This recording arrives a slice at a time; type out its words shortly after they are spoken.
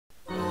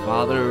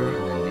Father,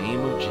 in the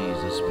name of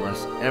Jesus,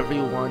 bless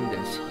everyone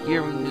that's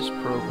hearing this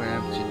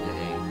program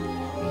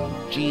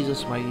today. In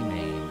Jesus' mighty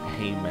name,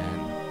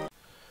 amen.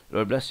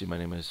 Lord bless you. My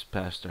name is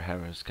Pastor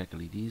Harris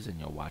Kekalides, and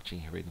you're watching,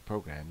 hearing the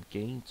program,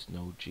 Gain to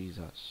Know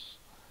Jesus.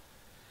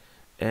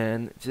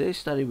 And today's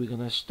study, we're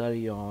going to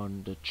study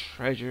on the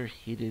treasure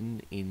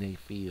hidden in a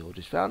field.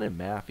 It's found in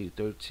Matthew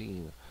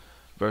 13,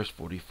 verse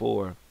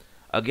 44.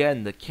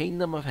 Again, the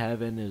kingdom of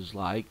heaven is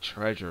like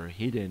treasure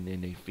hidden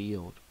in a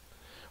field,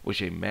 which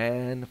a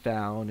man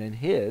found and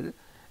hid,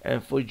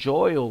 and for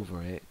joy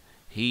over it,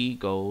 he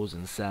goes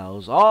and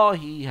sells all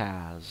he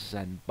has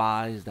and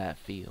buys that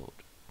field.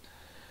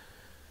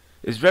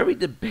 It's very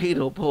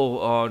debatable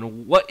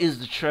on what is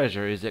the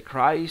treasure. Is it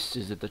Christ?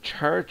 Is it the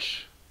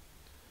church?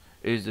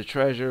 Is the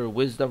treasure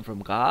wisdom from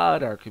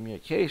God, our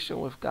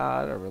communication with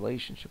God, our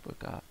relationship with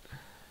God?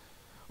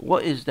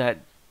 What is that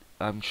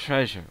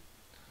treasure?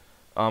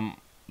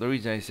 The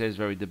reason I say it's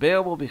very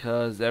debatable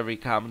because every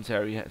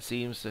commentary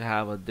seems to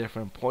have a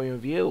different point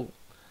of view.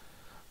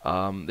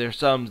 There's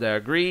some that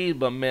agree,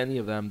 but many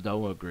of them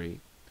don't agree.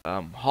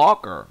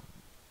 Hawker,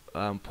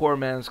 Poor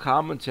Man's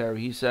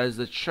Commentary, he says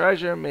the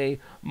treasure may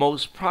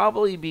most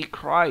probably be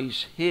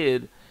Christ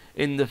hid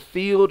in the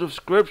field of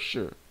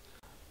Scripture,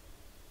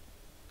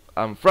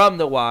 from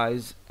the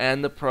wise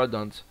and the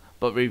prudent,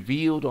 but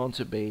revealed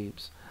unto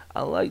babes.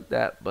 I like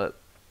that, but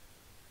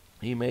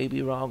he may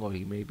be wrong or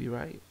he may be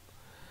right.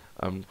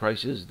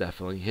 Christ is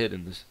definitely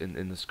hidden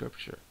in the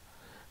Scripture.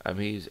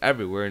 He's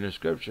everywhere in the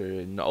Scripture.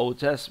 In the Old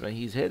Testament,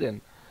 he's hidden,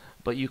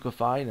 but you can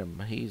find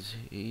him. He's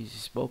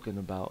spoken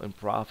about in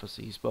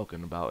prophecy. He's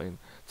spoken about in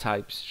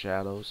types,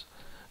 shadows.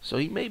 So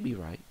he may be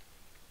right.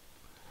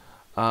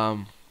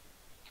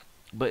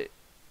 But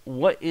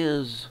what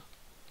is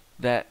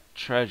that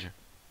treasure?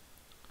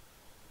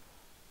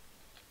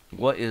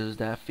 What is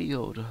that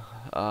field?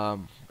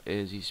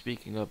 Is he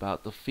speaking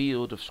about the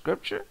field of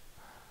Scripture?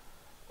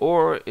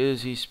 Or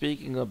is he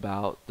speaking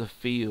about the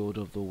field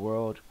of the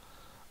world?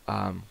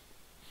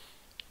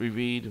 We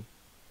read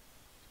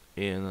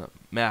in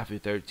Matthew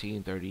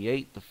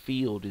 13:38, the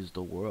field is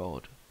the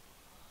world.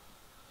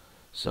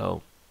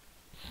 So,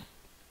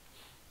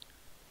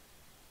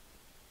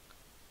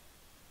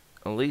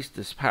 at least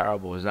this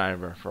parable is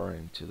not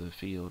referring to the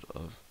field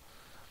of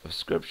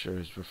Scripture,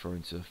 it's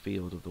referring to the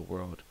field of the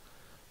world.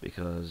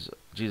 Because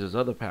Jesus'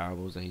 other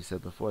parables that he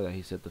said before that,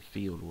 he said the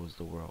field was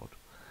the world.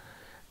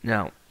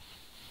 Now,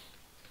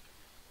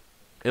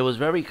 it was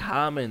very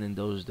common in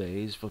those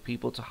days for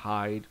people to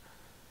hide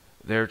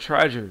their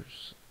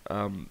treasures,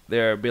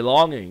 their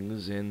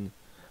belongings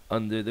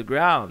under the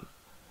ground.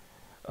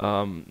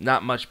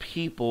 Not much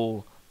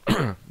people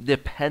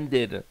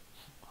depended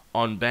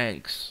on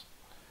banks.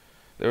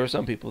 There were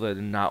some people that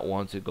did not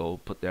want to go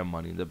put their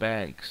money in the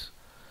banks.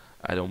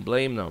 I don't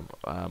blame them.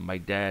 My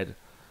dad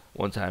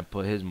one time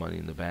put his money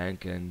in the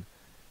bank and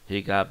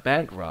he got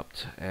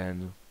bankrupt,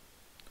 and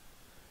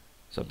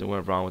something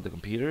went wrong with the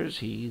computers.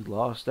 He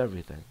lost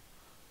everything.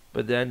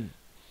 But then,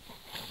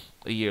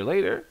 a year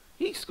later,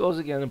 he goes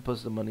again and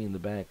puts the money in the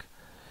bank.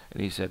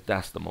 And he said,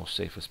 that's the most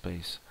safest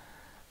place.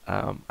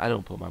 I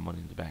don't put my money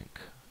in the bank.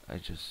 I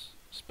just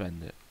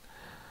spend it.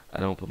 I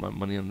don't put my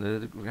money on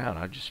the ground.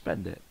 I just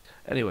spend it.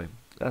 Anyway,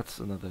 that's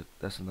another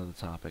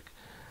topic.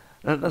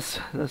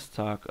 Let's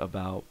talk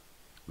about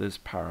this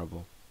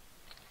parable.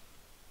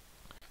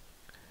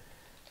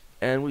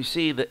 And we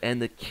see that in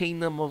the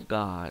kingdom of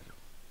God,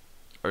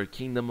 or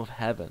kingdom of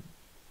heaven.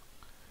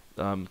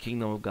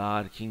 Kingdom of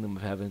God, kingdom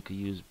of heaven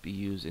could be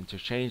used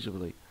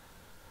interchangeably.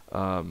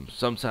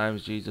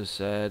 Sometimes Jesus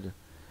said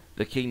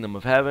the kingdom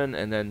of heaven,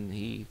 and then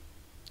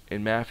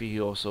in Matthew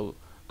he also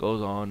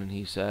goes on and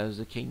he says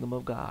the kingdom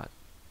of God.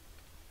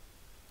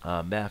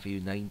 Matthew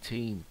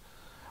 19,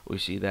 we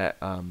see that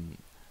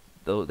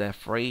though that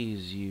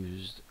phrase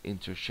used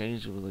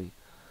interchangeably.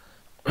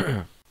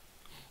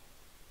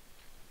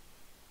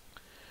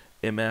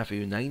 In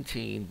Matthew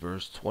 19,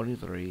 verse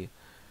 23,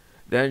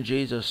 then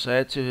Jesus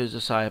said to his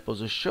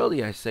disciples,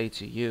 surely I say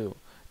to you,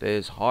 that it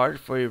is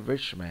hard for a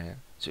rich man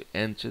to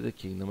enter the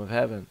kingdom of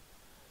heaven.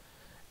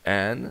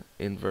 And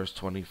in verse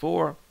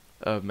 24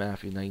 of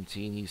Matthew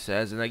 19, he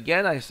says, and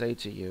again I say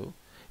to you,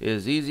 it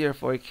is easier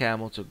for a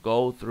camel to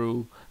go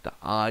through the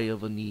eye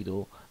of a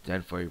needle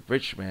than for a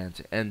rich man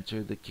to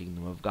enter the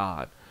kingdom of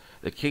God.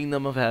 The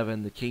kingdom of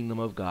heaven, the kingdom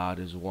of God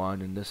is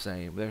one and the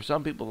same. There are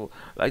some people who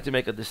like to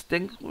make a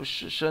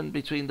distinction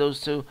between those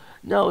two.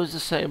 No, it's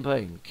the same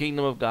thing.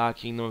 Kingdom of God,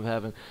 kingdom of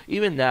heaven.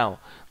 Even now,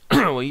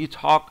 when you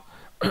talk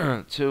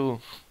to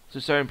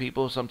certain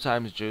people,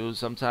 sometimes Jews,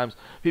 sometimes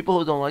people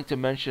who don't like to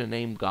mention the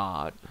name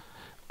God,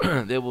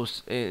 they will,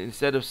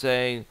 instead of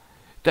saying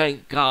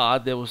thank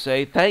God, they will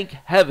say thank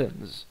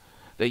heavens.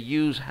 They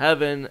use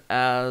heaven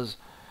as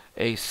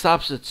a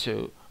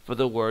substitute for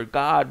the word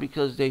God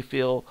because they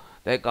feel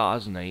that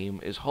God's name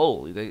is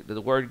holy.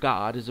 The word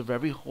God is a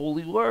very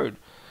holy word.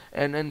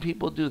 And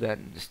people do that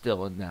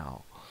still and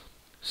now.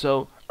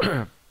 So,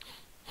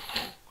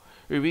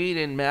 we read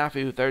in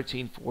Matthew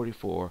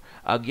 13:44,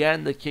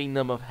 again the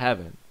kingdom of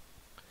heaven,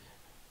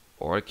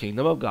 or the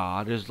kingdom of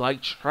God is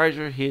like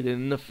treasure hidden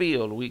in the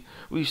field.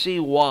 We see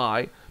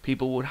why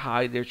people would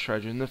hide their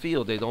treasure in the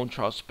field. They don't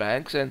trust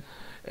banks, and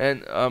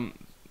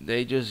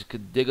they just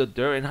could dig a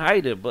dirt and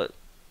hide it. But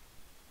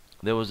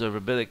there was a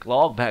rabbinic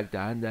law back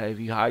then that if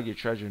you hide your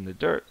treasure in the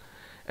dirt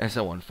and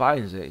someone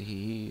finds it,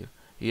 he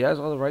has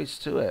all the rights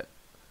to it.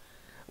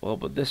 Well,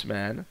 but this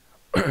man,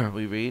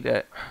 we read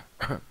that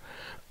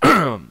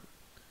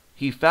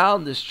he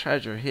found this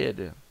treasure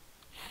hid,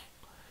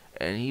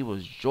 and he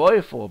was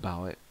joyful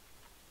about it.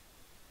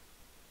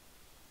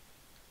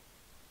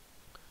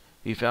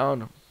 He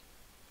found,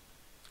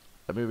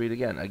 let me read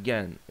again.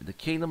 Again, the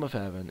kingdom of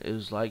heaven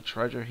is like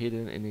treasure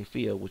hidden in a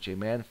field, which a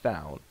man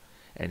found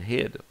and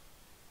hid.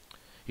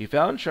 He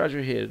found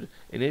treasure hid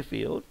in a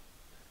field,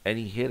 and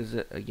he hides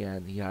it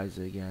again. He hides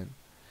it again.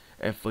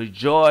 And for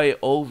joy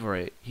over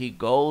it, he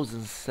goes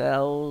and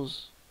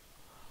sells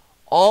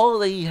all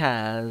that he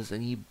has,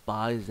 and he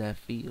buys that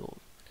field.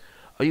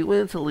 Are you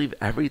willing to leave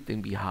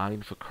everything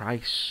behind for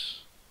Christ?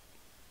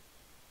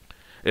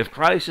 If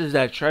Christ is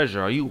that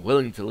treasure, are you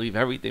willing to leave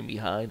everything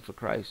behind for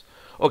Christ?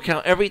 Or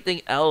count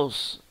everything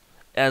else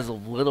as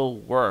of little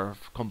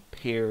worth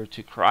compared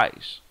to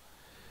Christ?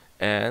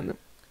 And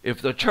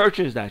if the church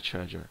is that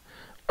treasure,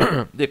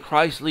 did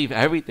Christ leave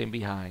everything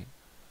behind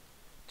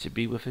to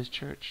be with his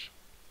church?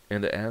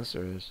 And the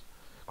answer is,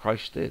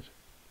 Christ did.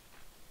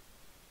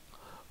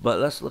 But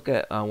let's look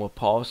at what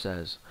Paul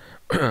says.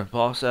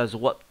 Paul says,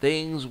 what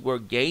things were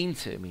gained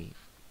to me,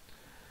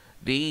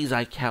 these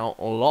I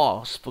count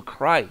loss for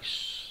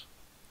Christ.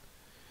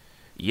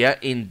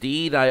 Yet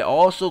indeed I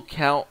also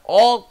count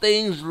all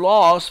things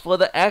lost for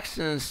the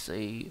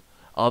excellency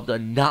of the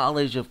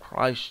knowledge of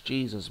Christ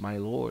Jesus my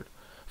Lord,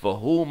 for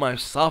whom I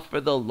suffer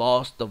the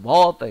loss of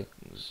all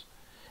things,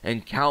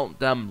 and count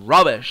them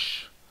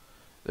rubbish.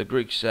 The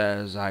Greek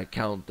says, I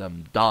count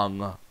them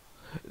dung,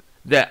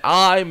 that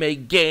I may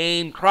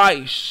gain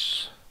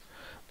Christ.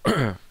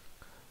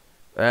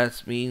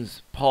 That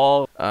means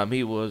Paul,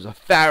 he was a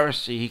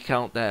Pharisee. He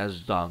counted that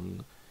as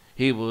dung.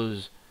 He had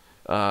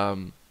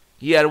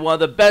one of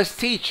the best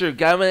teachers,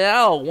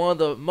 Gamaliel, one of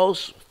the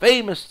most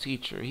famous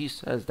teachers. He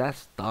says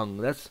that's dung.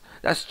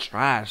 That's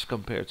trash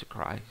compared to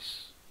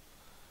Christ.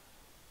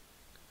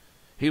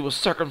 He was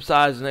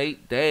circumcised on the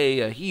 8th day,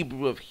 a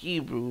Hebrew of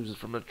Hebrews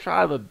from the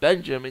tribe of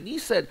Benjamin. He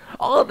said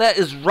all of that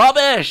is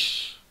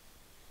rubbish.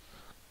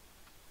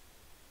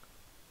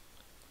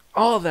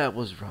 All of that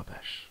was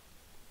rubbish.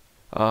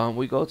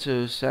 We go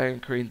to 2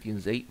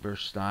 Corinthians 8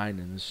 verse 9,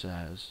 and it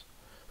says,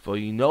 for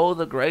you know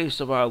the grace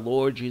of our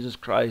Lord Jesus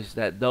Christ,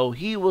 that though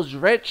he was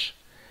rich,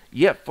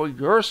 yet for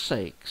your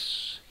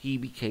sakes he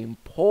became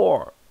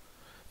poor,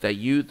 that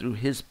you through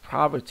his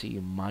poverty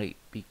might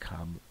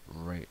become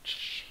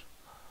rich.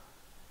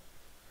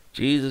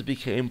 Jesus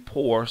became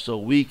poor so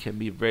we can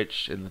be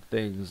rich in the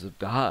things of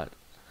God.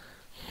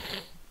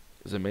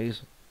 It's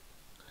amazing.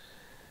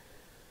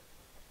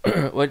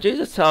 When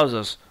Jesus tells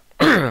us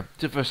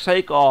to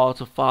forsake all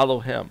to follow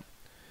him,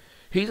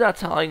 he's not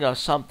telling us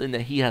something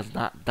that he has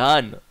not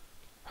done.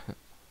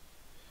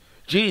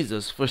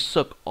 Jesus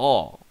forsook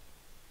all.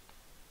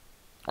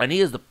 And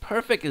he is the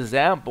perfect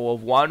example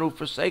of one who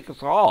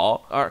forsakes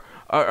all.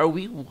 Are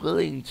we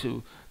willing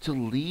to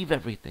leave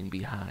everything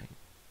behind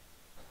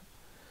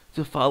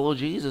to follow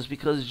Jesus,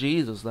 because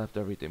Jesus left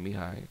everything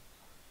behind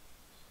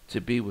to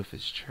be with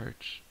his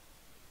church?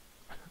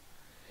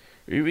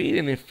 We read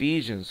in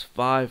Ephesians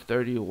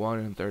 5:31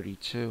 and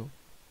 32.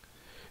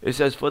 It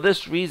says, for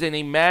this reason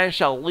a man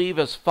shall leave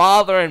his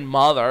father and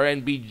mother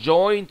and be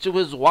joined to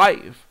his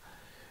wife,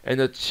 and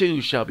the two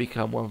shall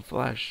become one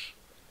flesh.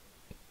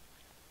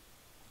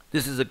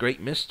 This is a great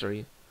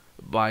mystery,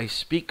 but I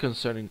speak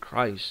concerning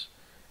Christ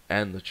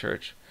and the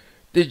church.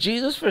 Did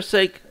Jesus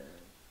forsake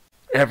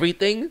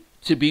everything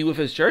to be with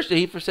his church? Did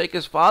he forsake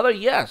his father?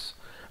 Yes.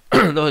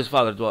 Though his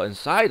father dwelt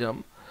inside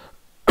him,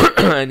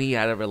 and he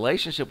had a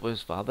relationship with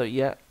his father,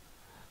 yet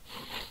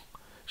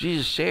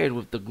Jesus shared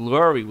with the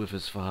glory with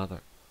his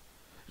father.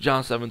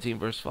 John 17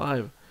 verse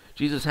 5.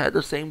 Jesus had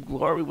the same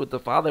glory with the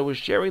Father. They were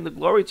sharing the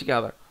glory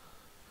together.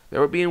 They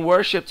were being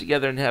worshipped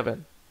together in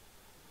heaven.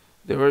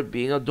 They were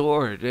being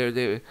adored.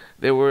 He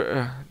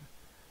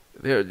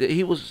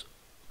was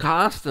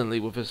constantly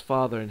with his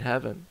Father in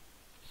heaven.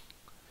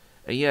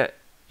 And yet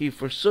he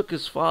forsook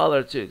his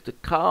Father to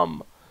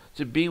come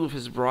to be with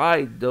his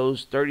bride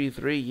those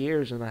 33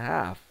 years and a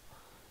half.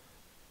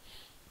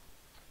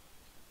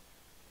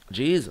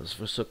 Jesus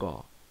forsook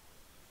all.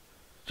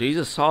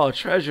 Jesus saw a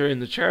treasure in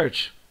the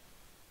church.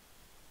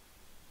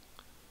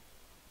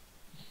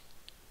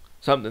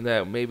 Something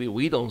that maybe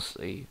we don't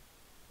see.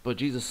 But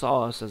Jesus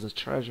saw us as a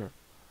treasure.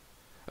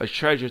 A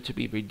treasure to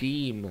be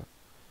redeemed.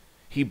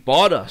 He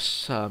bought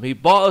us. He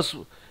bought us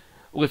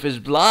with his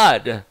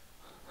blood.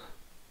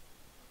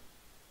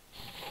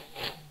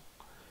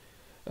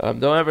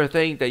 Don't ever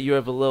think that you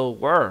have a little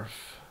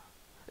worth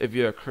if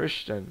you're a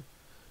Christian.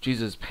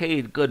 Jesus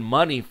paid good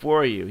money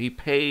for you. He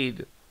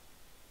paid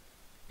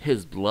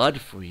his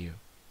blood for you.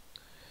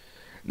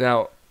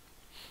 Now,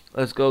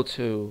 let's go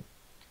to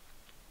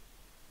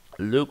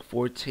Luke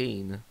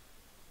 14,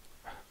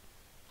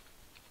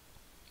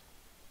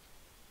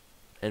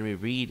 And we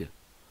read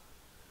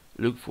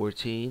Luke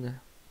 14,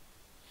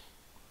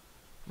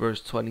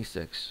 verse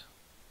 26.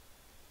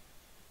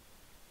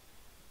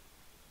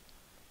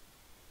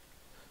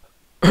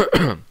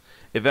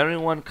 If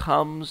anyone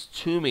comes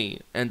to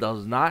me and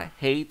does not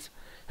hate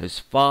his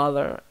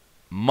father,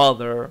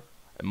 mother,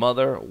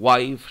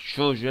 wife,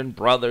 children,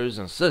 brothers,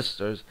 and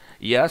sisters,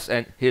 yes,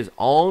 and his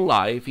own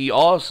life, he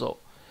also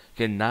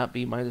cannot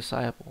be my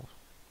disciple.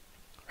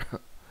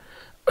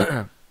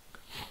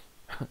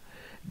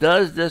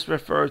 Does this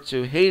refer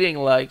to hating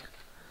like,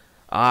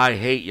 I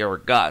hate your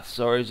guts,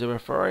 or is it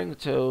referring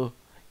to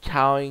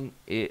counting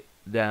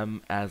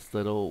them as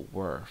little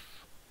worth?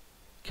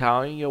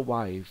 Counting your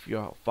wife,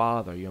 your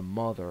father, your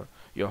mother,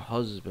 your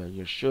husband,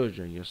 your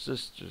children, your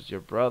sisters, your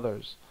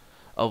brothers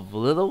of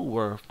little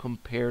worth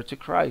compared to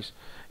Christ?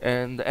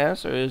 And the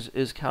answer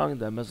is counting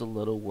them as a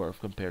little worth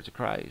compared to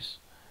Christ.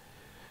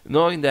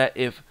 Knowing that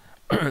if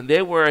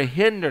they were a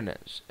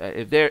hindrance,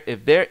 if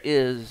there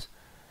is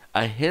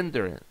a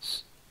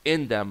hindrance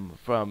in them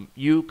from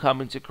you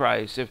coming to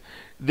Christ, if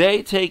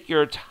they take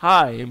your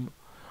time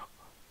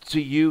to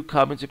you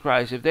coming to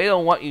Christ, if they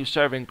don't want you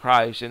serving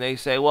Christ, and they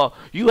say, well,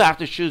 you have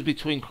to choose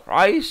between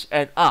Christ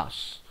and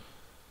us,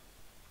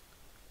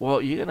 well,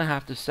 you're going to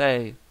have to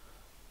say,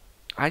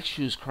 I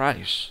choose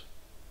Christ.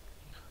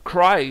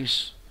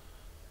 Christ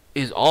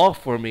is all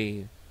for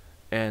me,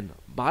 and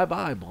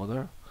bye-bye,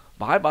 mother,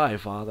 bye-bye,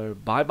 father,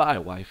 bye-bye,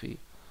 wifey.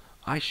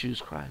 I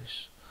choose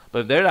Christ. But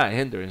if they're not a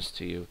hindrance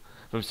to you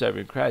from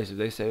serving Christ, if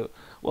they say,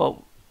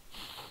 well,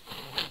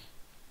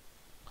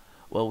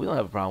 we don't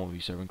have a problem with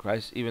you serving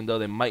Christ, even though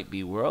they might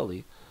be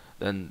worldly,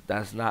 then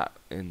that's not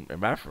in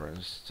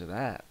reference to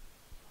that.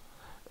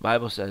 The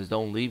Bible says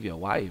don't leave your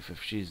wife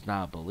if she's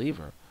not a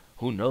believer.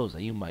 Who knows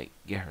that you might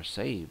get her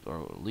saved,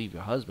 or leave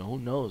your husband. Who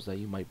knows that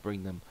you might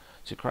bring them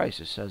to Christ.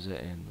 It says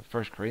it in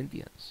 1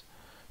 Corinthians.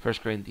 1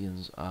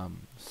 Corinthians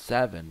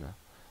 7,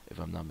 if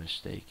I'm not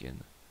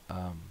mistaken.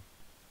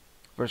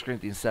 1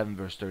 Corinthians 7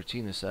 verse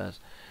 13, it says,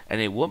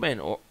 and a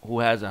woman who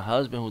has a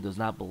husband who does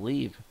not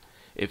believe,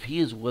 if he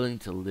is willing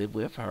to live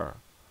with her,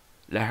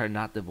 let her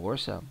not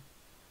divorce him.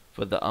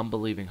 For the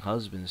unbelieving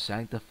husband is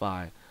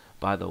sanctified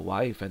by the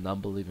wife, and the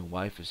unbelieving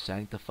wife is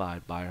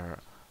sanctified by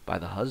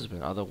the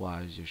husband.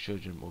 Otherwise, your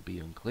children will be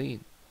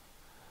unclean.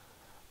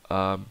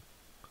 But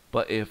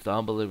if the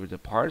unbeliever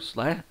departs,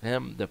 let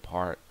him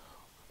depart.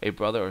 A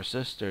brother or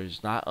sister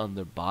is not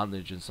under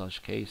bondage in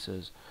such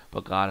cases,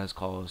 but God has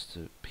called us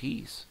to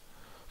peace.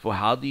 For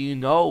how do you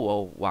know,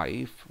 O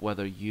wife,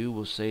 whether you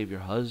will save your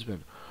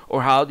husband?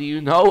 Or how do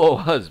you know, O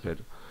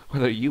husband,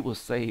 whether you will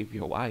save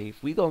your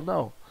wife? We don't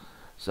know.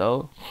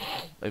 So,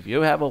 if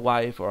you have a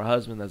wife or a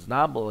husband that's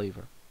not a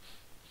believer,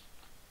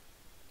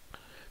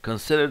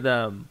 consider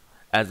them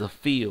as a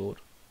field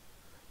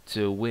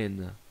to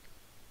win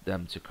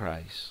them to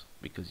Christ.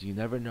 Because you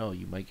never know,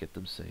 you might get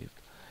them saved.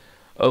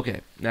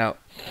 Okay, now,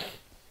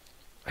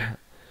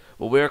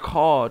 well, we're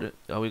called,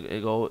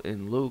 we go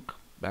in Luke,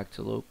 back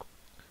to Luke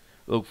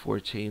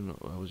 14,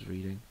 I was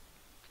reading.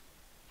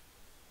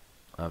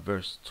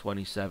 Verse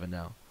 27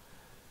 now.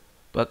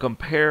 But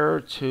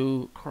compared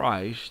to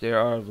Christ, they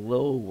are of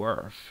little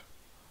worth.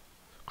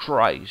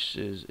 Christ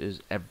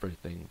is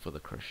everything for the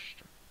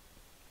Christian.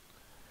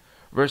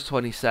 Verse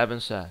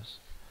 27 says,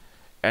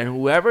 and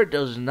whoever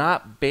does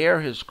not bear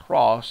his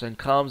cross and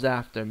comes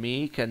after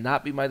me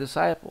cannot be my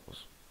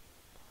disciples.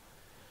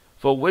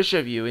 For which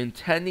of you,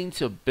 intending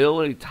to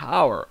build a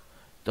tower,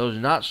 does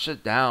not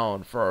sit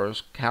down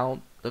first,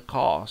 count the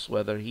cost,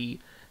 whether he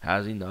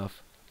has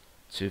enough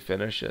to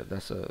finish it?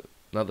 That's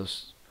another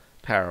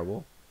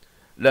parable.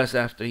 Lest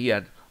after he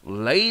had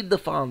laid the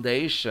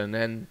foundation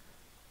and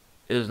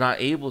is not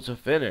able to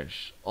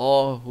finish,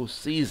 all who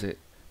sees it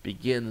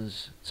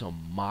begins to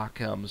mock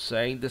him,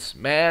 saying, this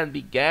man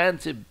began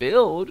to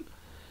build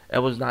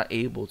and was not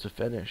able to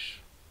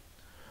finish.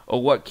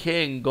 Or what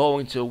king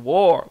going to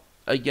war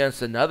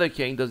against another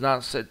king does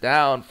not sit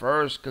down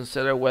first,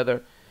 consider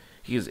whether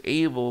he is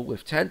able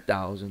with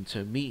 10,000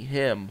 to meet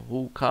him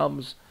who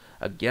comes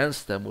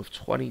against them with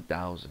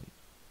 20,000?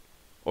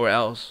 Or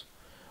else,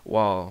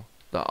 while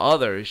the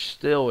other is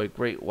still a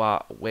great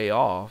way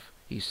off,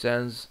 he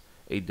sends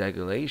a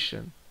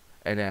delegation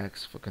and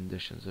asks for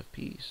conditions of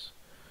peace.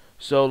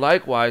 So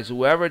likewise,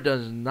 whoever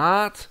does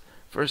not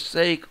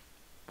forsake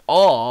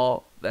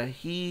all that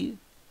he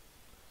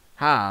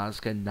has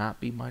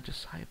cannot be my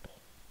disciple.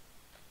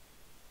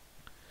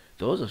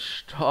 Those are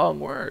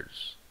strong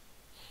words.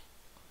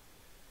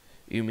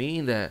 You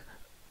mean that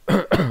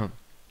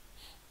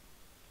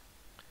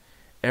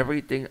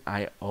everything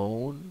I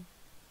own,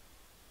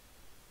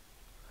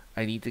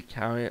 I need to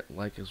count it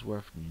like it's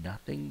worth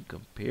nothing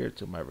compared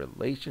to my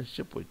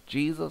relationship with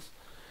Jesus?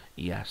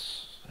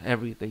 Yes,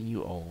 everything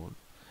you own,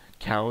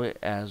 count it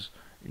as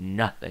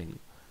nothing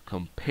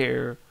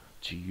compared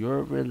to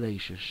your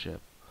relationship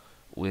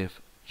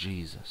with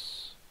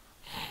Jesus.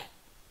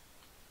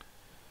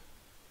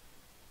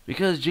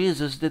 Because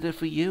Jesus did it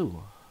for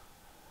you.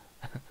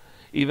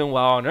 Even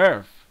while on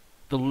earth,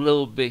 the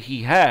little bit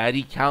he had,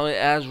 he counted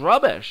as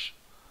rubbish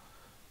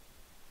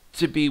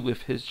to be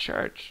with his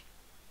church.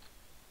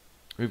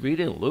 We read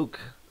in Luke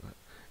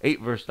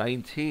 8 verse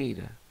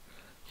 19.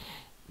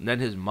 And then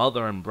his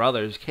mother and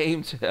brothers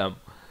came to him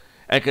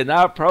and could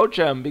not approach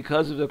him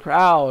because of the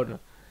crowd.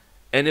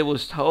 And it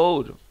was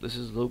told, this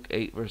is Luke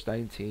 8 verse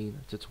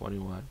 19 to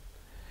 21.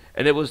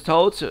 And it was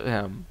told to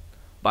him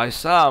by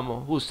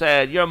some who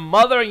said, "Your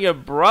mother and your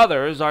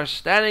brothers are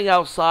standing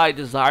outside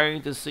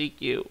desiring to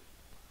seek you."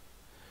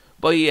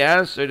 But he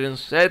answered and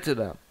said to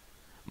them,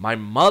 "My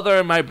mother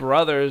and my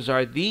brothers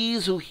are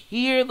these who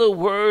hear the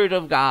word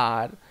of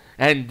God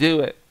and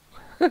do it."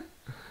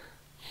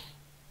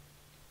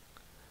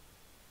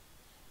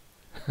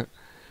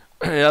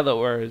 In other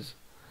words,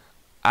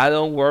 I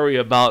don't worry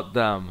about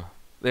them.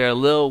 They're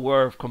little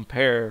worth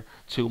compared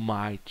to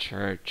my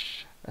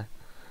church.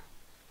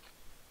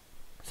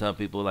 Some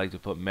people like to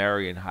put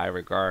Mary in high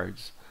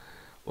regards.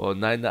 Well,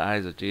 not in the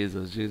eyes of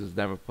Jesus. Jesus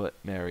never put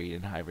Mary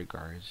in high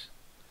regards.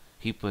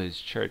 He put his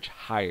church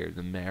higher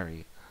than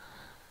Mary.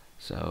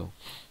 So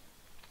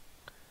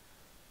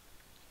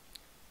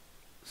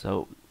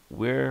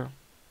we're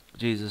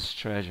Jesus'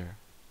 treasure.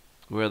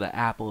 We're the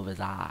apple of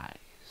his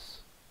eyes.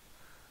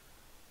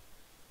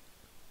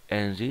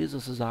 And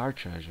Jesus is our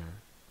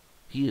treasure.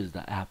 He is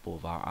the apple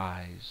of our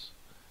eyes.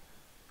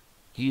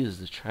 He is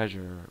the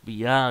treasure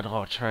beyond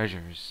all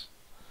treasures.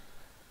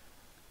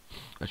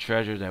 A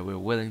treasure that we're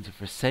willing to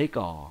forsake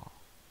all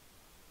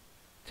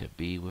to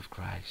be with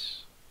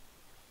Christ.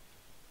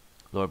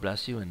 Lord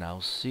bless you, and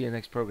I'll see you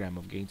next program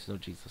of Getting to Know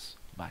Jesus.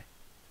 Bye.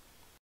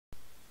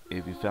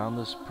 If you found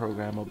this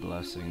program a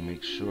blessing,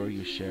 make sure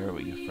you share it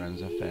with your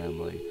friends and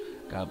family.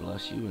 God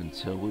bless you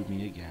until we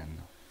meet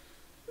again.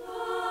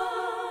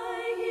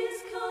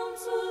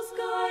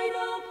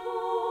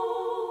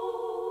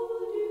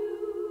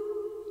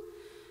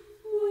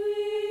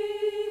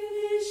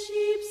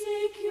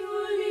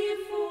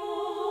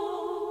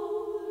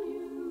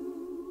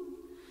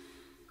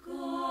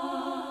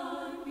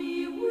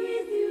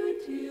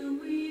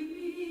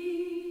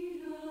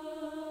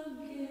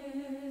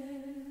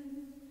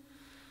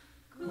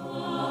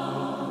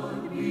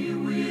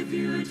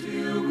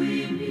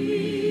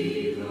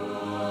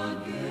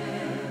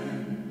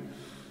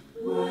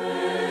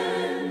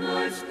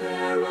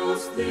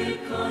 They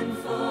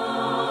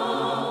confound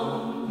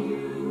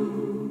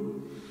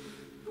you.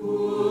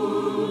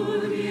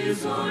 Put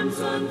his arms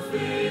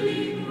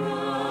unfailing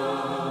round.